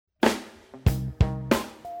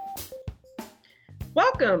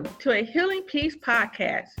Welcome to a Healing Peace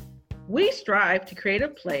podcast. We strive to create a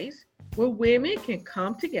place where women can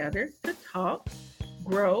come together to talk,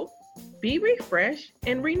 grow, be refreshed,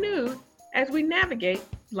 and renewed as we navigate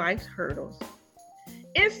life's hurdles.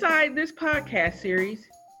 Inside this podcast series,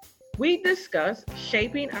 we discuss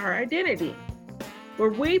shaping our identity,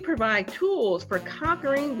 where we provide tools for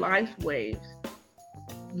conquering life's waves.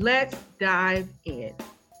 Let's dive in.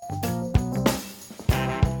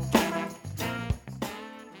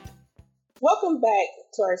 Welcome back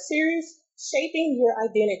to our series, Shaping Your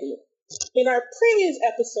Identity. In our previous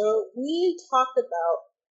episode, we talked about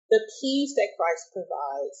the peace that Christ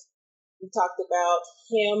provides. We talked about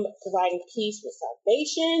Him providing peace with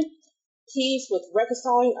salvation, peace with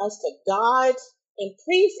reconciling us to God, and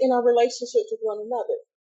peace in our relationships with one another.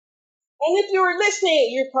 And if you were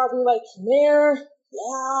listening, you're probably like, Mare,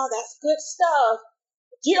 yeah, that's good stuff.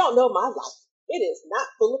 But you don't know my life. It is not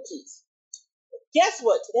full of peace. Guess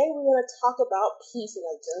what? Today we're going to talk about peace in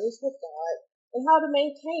our journeys with God and how to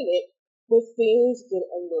maintain it when things get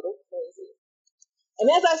a little crazy.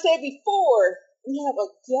 And as I said before, we have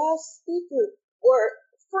a guest speaker or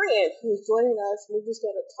friend who is joining us. We're just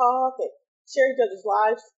going to talk and share each other's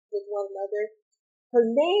lives with one another. Her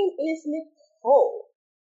name is Nicole.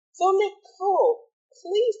 So Nicole,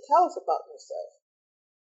 please tell us about yourself.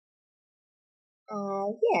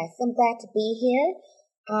 Yes, I'm glad to be here.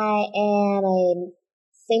 I am a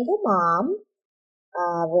single mom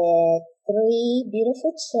with 3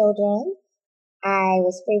 beautiful children. I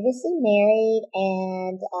was previously married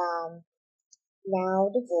and now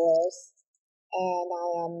divorced, and I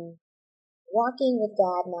am walking with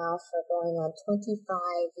God now for going on 25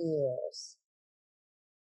 years.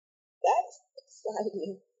 That's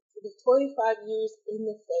exciting. To be 25 years in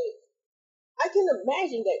the faith. I can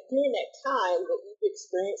imagine that during that time that you've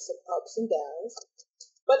experienced some ups and downs.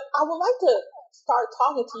 But I would like to start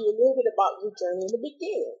talking to you a little bit about your journey in the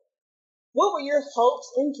beginning. What were your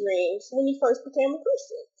hopes and dreams when you first became a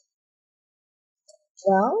Christian?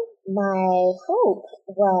 Well, my hope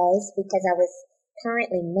was, because I was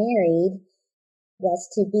currently married, was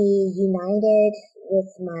to be united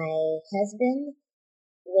with my husband,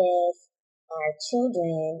 with our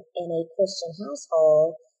children in a Christian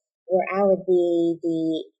household where I would be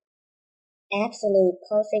the absolute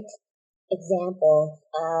perfect example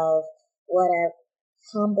of what a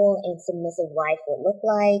humble and submissive wife would look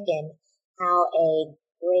like and how a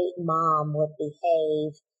great mom would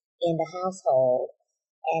behave in the household.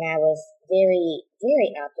 And I was very,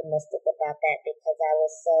 very optimistic about that because I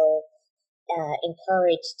was so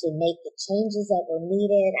encouraged to make the changes that were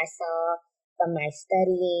needed. I saw from my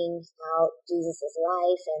studying out Jesus'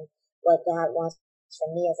 life and what God wants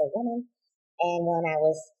from me as a woman. And when I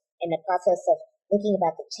was in the process of thinking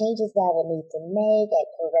about the changes that I would need to make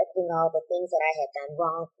at correcting all the things that I had done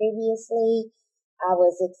wrong previously, I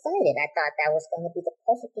was excited. I thought that was going to be the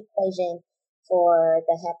perfect equation for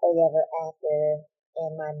the happily ever after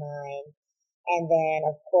in my mind. And then,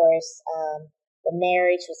 of course, the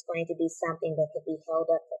marriage was going to be something that could be held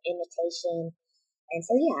up for imitation. And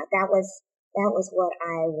so, yeah, that was what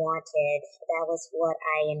I wanted. That was what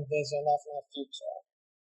I envisioned as my future.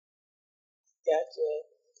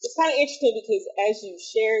 Gotcha. It's kind of interesting because as you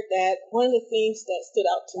shared that, one of the things that stood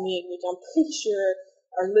out to me, which I'm pretty sure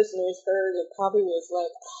our listeners heard and probably was like,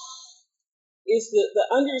 is the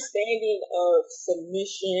understanding of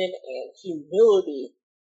submission and humility.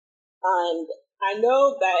 And I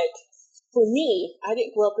know that for me, I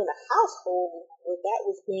didn't grow up in a household where that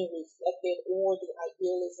was being reflected or the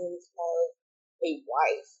idealisms of a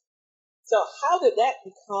wife. So how did that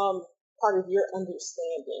become part of your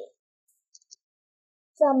understanding?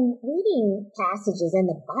 From reading passages in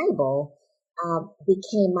the Bible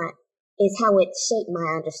is how it shaped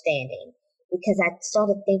my understanding, because I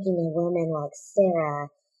started thinking of women like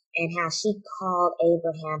Sarah and how she called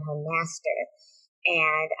Abraham her master.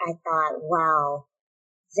 And I thought, wow,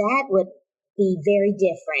 that would be very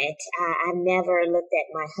different. I never looked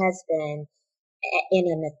at my husband in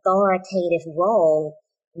an authoritative role,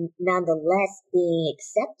 nonetheless being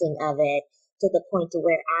accepting of it to the point to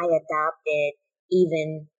where I adopted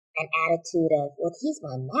even an attitude of, well, he's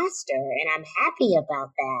my master and I'm happy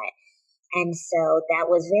about that. And so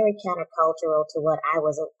that was very countercultural to what I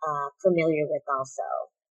was familiar with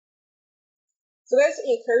also. So that's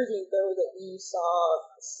encouraging, though, that you saw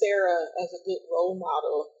Sarah as a good role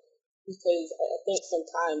model, because I think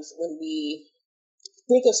sometimes when we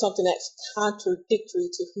think of something that's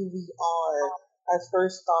contradictory to who we are, our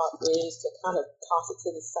first thought is to kind of toss it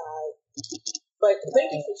to the side. But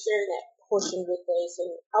thank you for sharing that portion with us,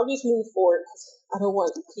 and I'll just move forward because I don't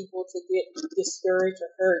want people to get discouraged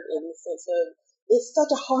or hurt in the sense of it's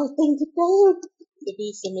such a hard thing to do to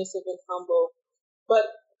be submissive and humble. But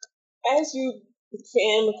as you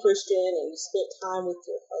became a Christian and you spent time with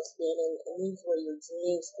your husband and these were your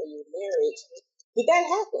dreams for your marriage, did that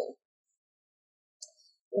happen?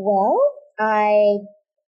 Well, I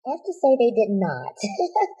have to say they did not.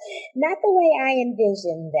 Not the way I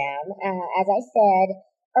envisioned them. As I said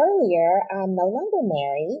earlier, I'm no longer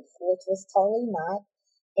married, which was totally not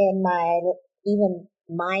in my even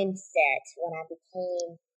mindset when I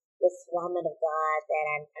became this woman of God that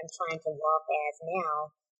I'm trying to walk as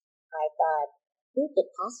now. I thought, who could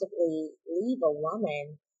possibly leave a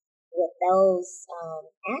woman with those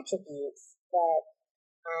attributes? But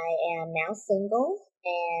I am now single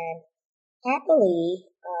and happily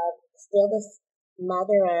still the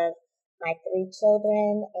mother of my 3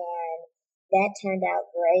 children, and that turned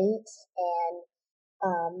out great. And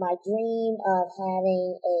my dream of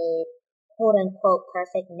having a quote unquote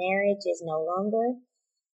perfect marriage is no longer.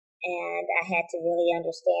 And I had to really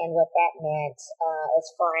understand what that meant as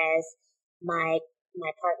far as my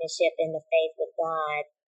partnership in the faith with God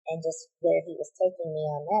and just where He was taking me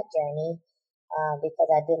on that journey. Because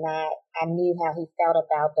I knew how He felt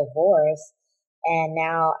about divorce, and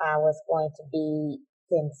now I was going to be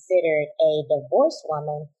considered a divorced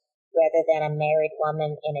woman rather than a married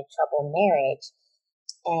woman in a troubled marriage.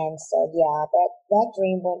 And so, yeah, that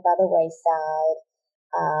dream went by the wayside.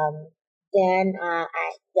 Then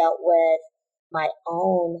I dealt with my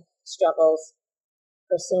own struggles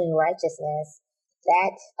pursuing righteousness.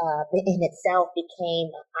 That in itself became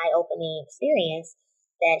an eye-opening experience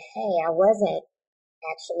that, hey, I wasn't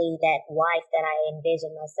actually that wife that I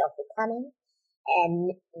envisioned myself becoming,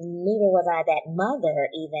 and neither was I that mother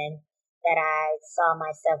even that I saw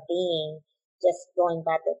myself being, just going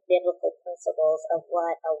by the biblical principles of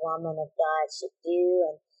what a woman of God should do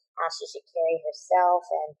and how she should carry herself,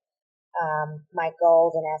 and my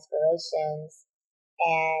goals and aspirations.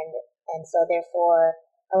 And so therefore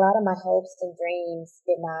a lot of my hopes and dreams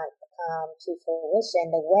did not come to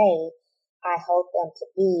fruition the way I hoped them to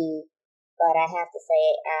be. But I have to say,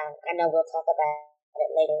 I know we'll talk about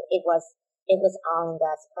it later. It was all in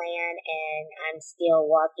God's plan, and I'm still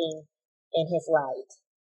walking in His light.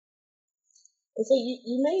 And so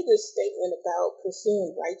you made this statement about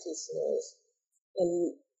pursuing righteousness,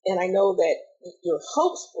 and I know that your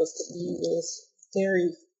hopes was to be this very,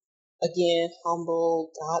 again, humble,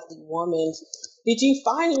 godly woman. Did you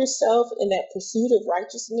find yourself in that pursuit of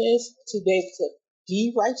righteousness to be able to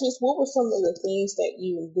be righteous? What were some of the things that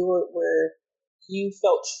you endured where you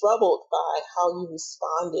felt troubled by how you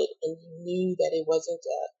responded and you knew that it wasn't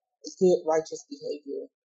a good, righteous behavior?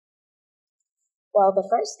 Well, the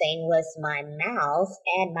first thing was my mouth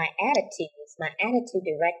and my attitudes. My attitude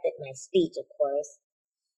directed my speech, of course.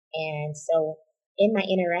 And so in my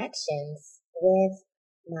interactions with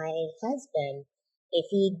my husband, if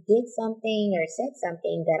he did something or said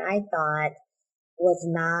something that I thought was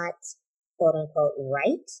not quote unquote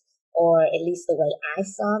right, or at least the way I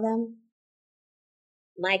saw them,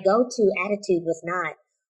 my go-to attitude was not,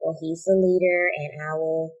 well, he's the leader and I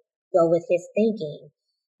will go with his thinking.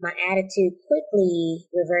 My attitude quickly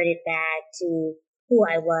reverted back to who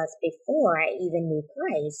I was before I even knew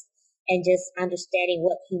Christ, and just understanding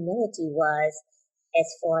what humility was as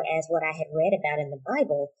far as what I had read about in the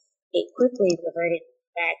Bible. It quickly reverted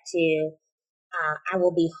back to I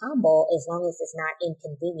will be humble as long as it's not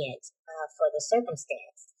inconvenient for the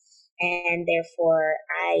circumstance. And therefore,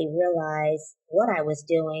 I realized what I was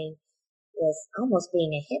doing was almost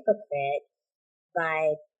being a hypocrite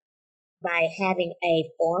by having a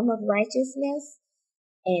form of righteousness,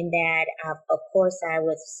 and that of course I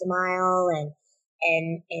would smile and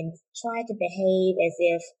try to behave as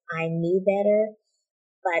if I knew better.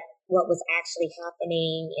 But what was actually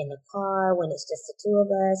happening in the car when it's just the two of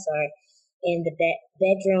us, or in the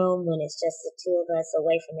bedroom when it's just the two of us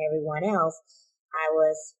away from everyone else, I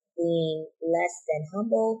was being less than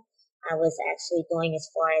humble. I was actually going as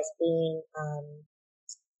far as being,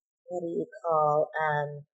 what do you call,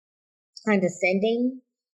 condescending,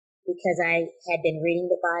 because I had been reading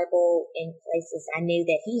the Bible in places I knew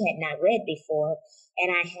that he had not read before.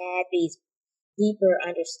 And I had these deeper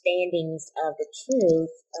understandings of the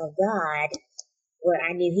truth of God where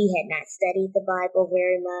I knew he had not studied the Bible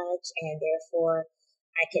very much, and therefore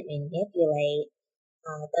I could manipulate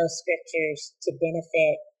those scriptures to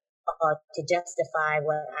benefit or to justify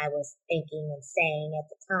what I was thinking and saying at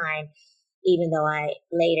the time, even though I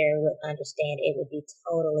later would understand it would be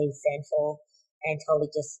totally sinful and totally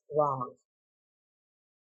just wrong.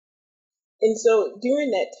 And so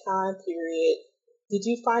during that time period, did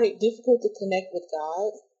you find it difficult to connect with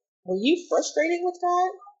God? Were you frustrated with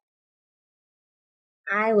God?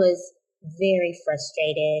 I was very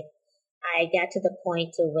frustrated. I got to the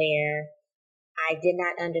point to where I did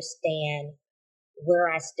not understand where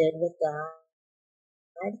I stood with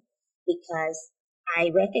God because I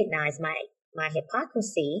recognized my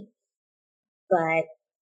hypocrisy, but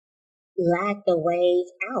lacked a way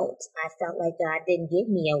out. I felt like God didn't give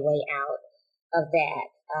me a way out of that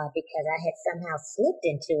because I had somehow slipped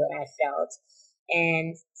into it, I felt.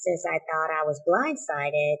 And since I thought I was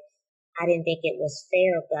blindsided, I didn't think it was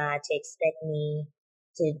fair of God to expect me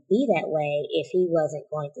to be that way if He wasn't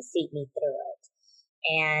going to see me through it.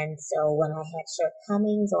 And so when I had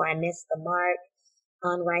shortcomings or I missed the mark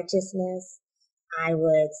on righteousness, I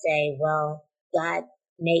would say, well, God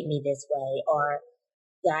made me this way, or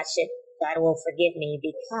God should, God will forgive me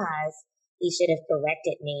because He should have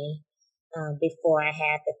corrected me before I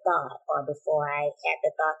had the thought, or before I had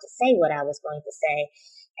the thought to say what I was going to say.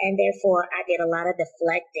 And therefore, I did a lot of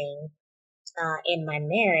deflecting in my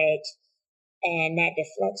marriage, and that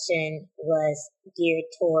deflection was geared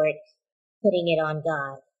toward putting it on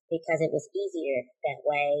God because it was easier that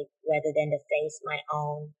way rather than to face my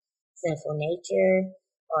own sinful nature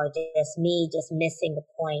or just me just missing the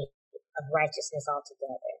point of righteousness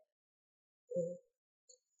altogether.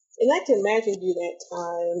 And I can imagine you that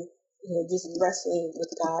time, just wrestling with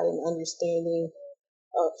God and understanding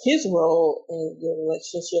His role in your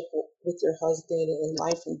relationship with your husband and in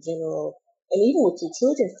life in general, and even with your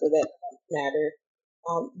children for that matter.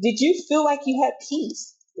 Did you feel like you had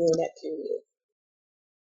peace during that period?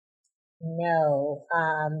 No,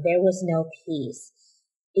 there was no peace.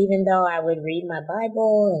 Even though I would read my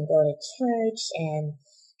Bible and go to church and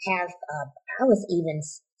have, I was even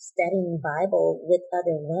studying Bible with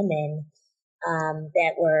other women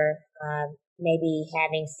that were maybe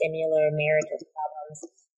having similar marital problems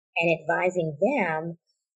and advising them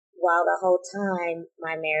while the whole time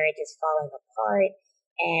my marriage is falling apart.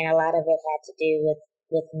 And a lot of it had to do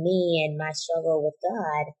with me and my struggle with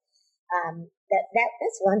God.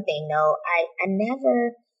 That's one thing though. I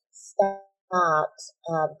never stopped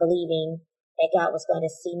believing that God was going to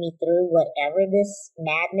see me through whatever this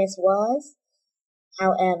madness was.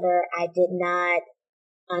 However, I did not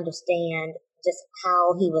understand just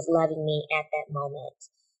how He was loving me at that moment.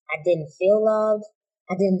 I didn't feel loved.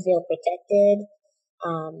 I didn't feel protected.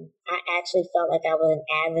 I actually felt like I was an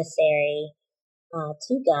adversary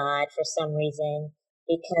to God for some reason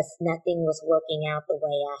because nothing was working out the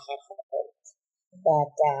way I had hoped.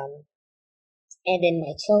 But and then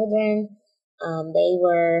my children, they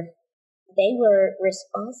were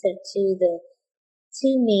responsive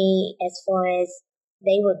to me as far as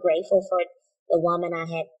they were grateful for the woman I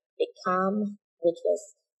had become, which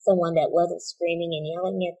was someone that wasn't screaming and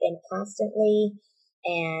yelling at them constantly,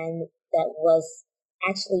 and that was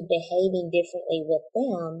actually behaving differently with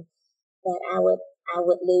them. But I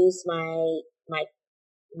would lose my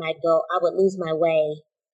my goal. I would lose my way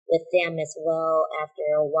with them as well after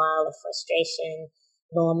a while of frustration.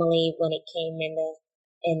 Normally, when it came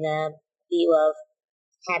in the view of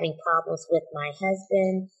having problems with my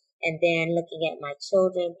husband, and then looking at my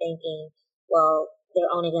children, thinking, well,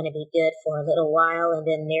 they're only going to be good for a little while, and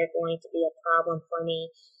then they're going to be a problem for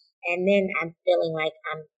me. And then I'm feeling like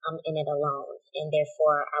I'm in it alone, and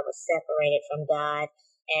therefore I was separated from God,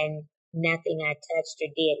 and nothing I touched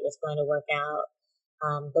or did was going to work out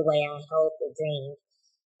the way I hoped or dreamed.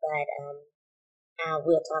 But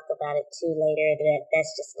we'll talk about it too later.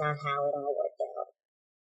 That's just not how it all worked out,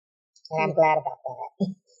 and I'm glad about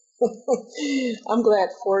that. I'm glad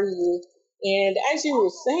for you. And as you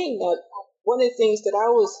were saying that, one of the things that I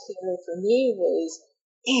was hearing for me was,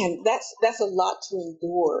 man, that's a lot to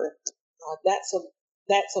endure. That's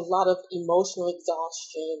a lot of emotional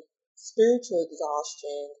exhaustion, spiritual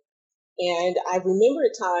exhaustion. And I remember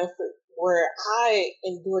a time where I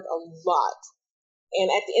endured a lot. And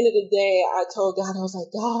at the end of the day, I told God, I was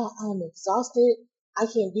like, God, I'm exhausted. I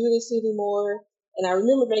can't do this anymore. And I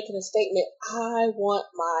remember making a statement, I want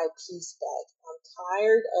my peace back. I'm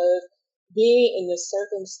tired of being in this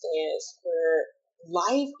circumstance where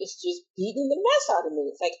life is just beating the mess out of me.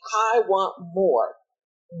 It's like, I want more.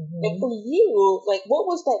 And for you, like, what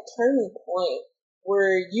was that turning point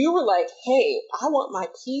where you were like, hey, I want my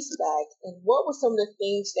peace back? And what were some of the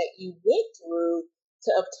things that you went through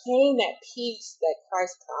to obtain that peace that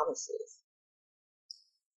Christ promises?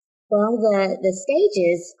 Well, the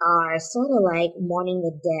stages are sort of like mourning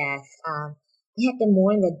the death. I had to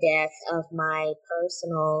mourn the death of my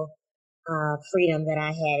personal freedom that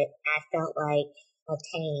I felt like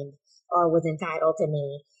attained or was entitled to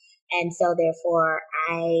me. And so therefore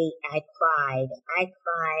I cried. I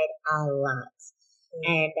cried a lot.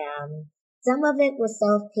 And some of it was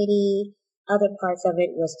self-pity. Other parts of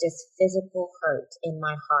it was just physical hurt in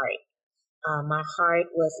my heart. My heart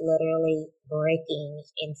was literally breaking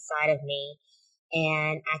inside of me,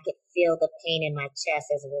 and I could feel the pain in my chest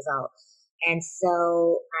as a result. And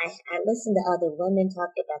so I listened to other women talk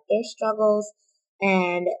about their struggles,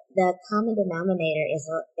 and the common denominator is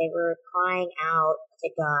they were crying out to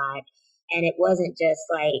God. And it wasn't just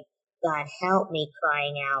like, God help me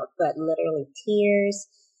crying out, but literally tears,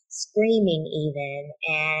 screaming even,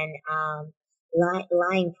 and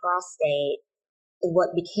lying prostrate,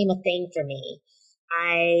 what became a thing for me.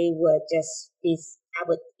 I would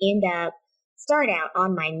start out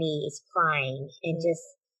on my knees crying and just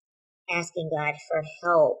asking God for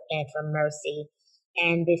help and for mercy.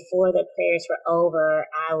 And before the prayers were over,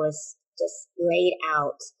 I was just laid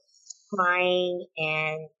out crying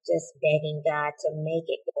and just begging God to make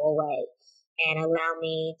it go away and allow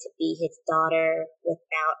me to be his daughter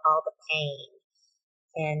without all the pain.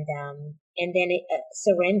 And then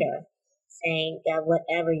surrender, saying, God,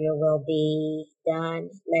 whatever your will be done,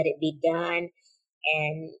 let it be done.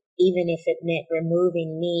 And even if it meant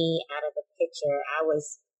removing me out of the picture, I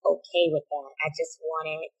was okay with that. I just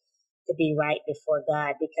wanted to be right before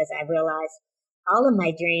God, because I realized all of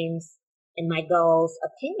my dreams and my goals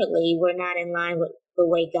apparently were not in line with the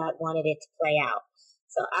way God wanted it to play out.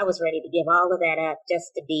 So I was ready to give all of that up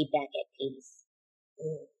just to be back at peace.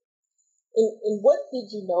 And what did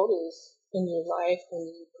you notice in your life when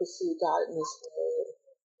you pursued God in this way,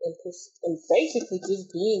 and basically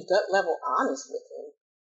just being gut level honest with him?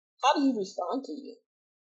 How do you respond to you?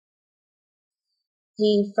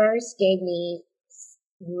 He first gave me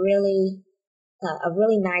really a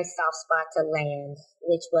really nice soft spot to land,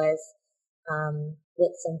 which was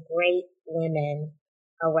with some great women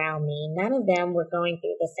around me. None of them were going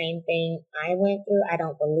through the same thing I went through. I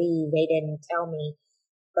don't believe they didn't tell me,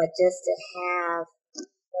 but just to have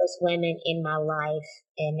those women in my life,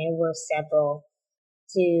 and there were several,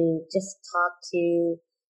 to just talk to,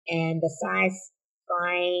 and besides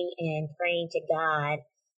crying and praying to God,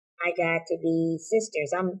 I got to be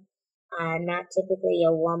sisters. I'm not typically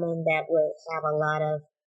a woman that would have a lot of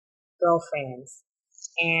girlfriends,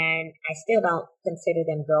 and I still don't consider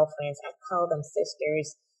them girlfriends. I call them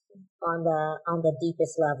sisters on the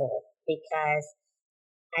deepest level, because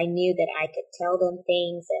I knew that I could tell them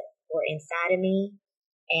things that were inside of me,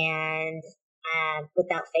 and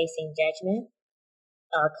without facing judgment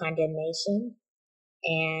or condemnation,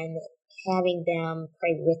 and having them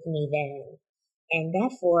pray with me then. And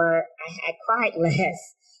therefore, I cried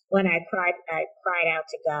less when I cried out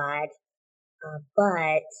to God,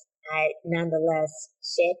 but I nonetheless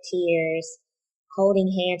shed tears,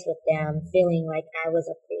 holding hands with them, feeling like I was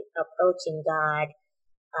approaching God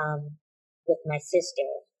with my sister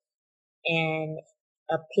and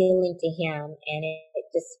appealing to him. And it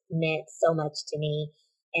just meant so much to me.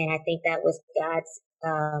 And I think that was God's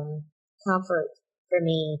comfort for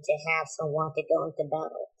me, to have someone to go into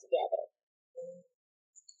battle together.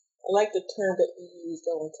 I like the term that you use,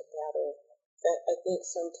 go into battle. I think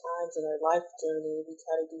sometimes in our life journey, we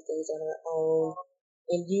try to do things on our own,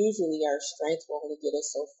 and usually our strength will only get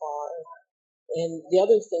us so far. And the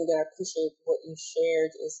other thing that I appreciate what you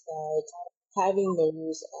shared is that having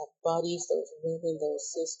those buddies, those women, those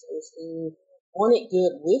sisters who wanted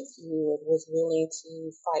good with you and was willing to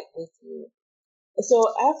fight with you. And so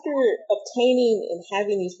after obtaining and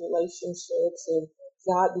having these relationships and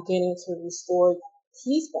God beginning to restore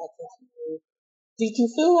peace back into you, did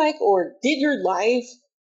you feel like, or did your life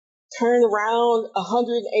turn around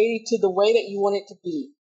 180 to the way that you want it to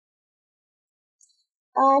be?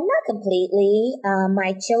 Not completely.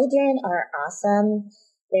 My children are awesome.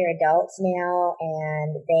 They're adults now,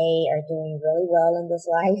 and they are doing really well in this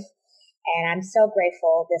life. And I'm so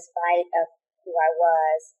grateful, despite of who I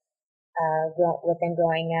was with them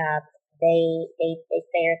growing up. They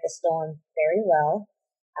fared the storm very well.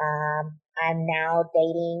 I'm now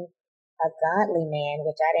dating a godly man,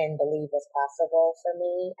 which I didn't believe was possible for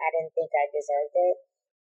me. I didn't think I deserved it.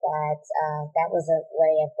 But that was a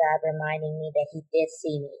way of God reminding me that he did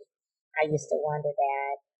see me. I used to wonder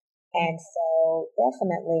that. And so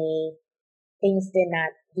definitely things do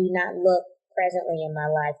not look presently in my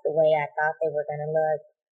life the way I thought they were going to look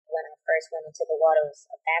when I first went into the waters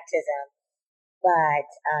of baptism. But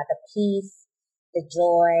the peace, the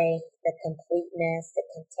joy, the completeness, the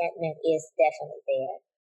contentment is definitely there.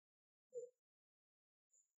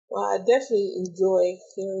 Well, I definitely enjoy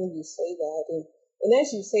hearing you say that. And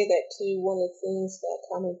as you say that too, one of the things that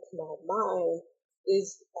come into my mind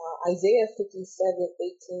is Isaiah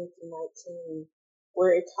 57:18-19,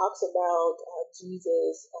 where it talks about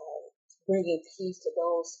Jesus bringing peace to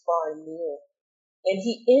those far and near. And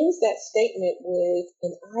he ends that statement with,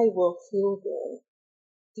 "And I will heal them."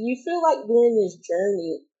 Do you feel like during this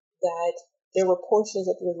journey that there were portions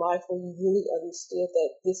of your life where you really understood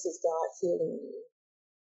that this is God healing you?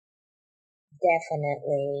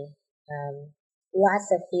 Definitely.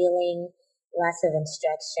 Lots of healing, lots of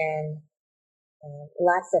instruction,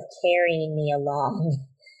 lots of carrying me along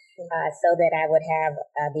so that I would have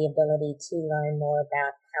the ability to learn more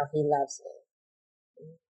about how he loves me.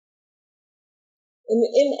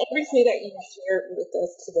 In everything that you shared with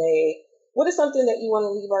us today, what is something that you want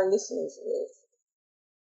to leave our listeners with?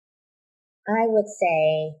 I would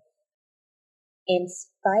say, in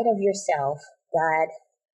spite of yourself, God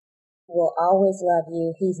will always love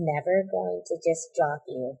you. He's never going to just drop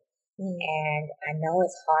you. And I know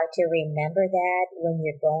it's hard to remember that when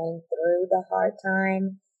you're going through the hard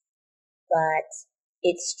time, but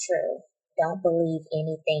it's true. Don't believe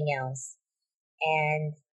anything else.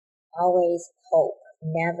 And always hope.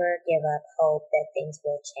 Never give up hope that things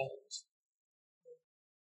will change.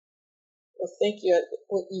 Well, thank you.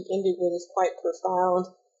 What you ended with is quite profound.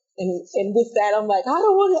 And with that, I'm like, I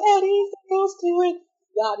don't want to add anything else to it.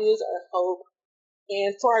 God is our hope.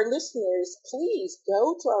 And for our listeners, please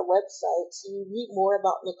go to our website to read more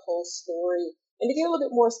about Nicole's story and to get a little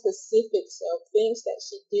bit more specifics of things that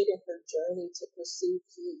she did in her journey to pursue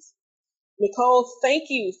peace. Nicole, thank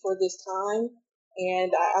you for this time.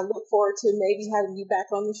 And I look forward to maybe having you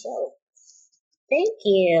back on the show. Thank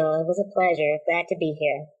you. It was a pleasure. Glad to be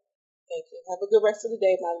here. Thank you. Have a good rest of the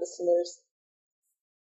day, my listeners.